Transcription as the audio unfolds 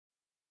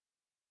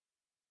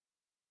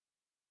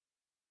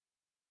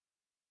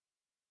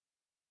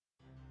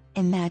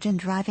Imagine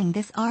driving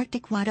this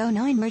Arctic White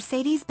 09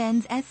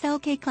 Mercedes-Benz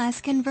SLK-Class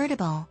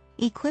convertible,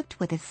 equipped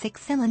with a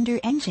 6-cylinder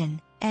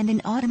engine and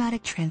an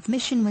automatic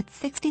transmission with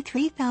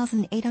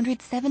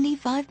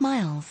 63,875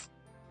 miles.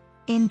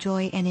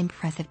 Enjoy an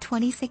impressive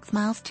 26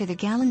 miles to the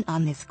gallon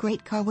on this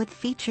great car with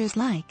features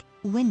like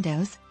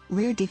windows,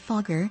 rear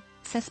defogger,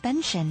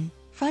 suspension,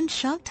 front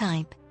shock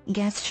type,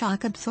 gas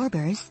shock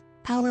absorbers,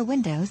 power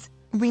windows,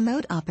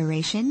 remote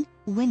operation,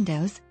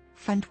 windows,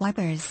 front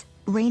wipers,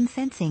 rain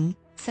sensing,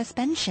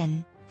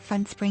 suspension,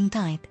 front spring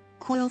type,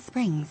 coil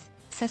springs,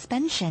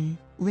 suspension,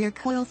 rear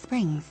coil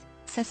springs,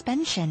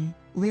 suspension,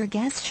 rear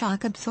gas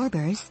shock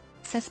absorbers,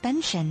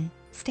 suspension,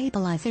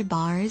 stabilizer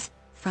bars,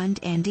 front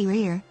and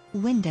rear,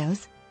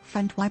 windows,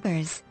 front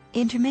wipers,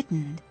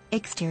 intermittent,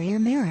 exterior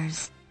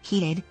mirrors,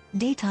 heated,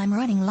 daytime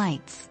running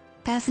lights,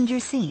 passenger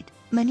seat,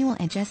 manual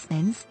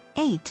adjustments,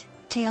 8,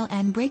 tail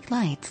and brake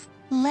lights,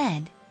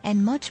 LED,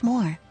 and much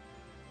more.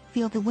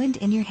 Feel the wind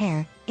in your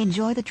hair,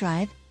 enjoy the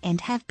drive,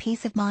 and have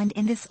peace of mind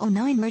in this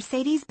 09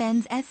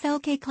 Mercedes-Benz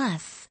SLK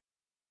Class.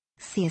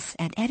 See us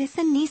at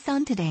Edison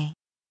Nissan today.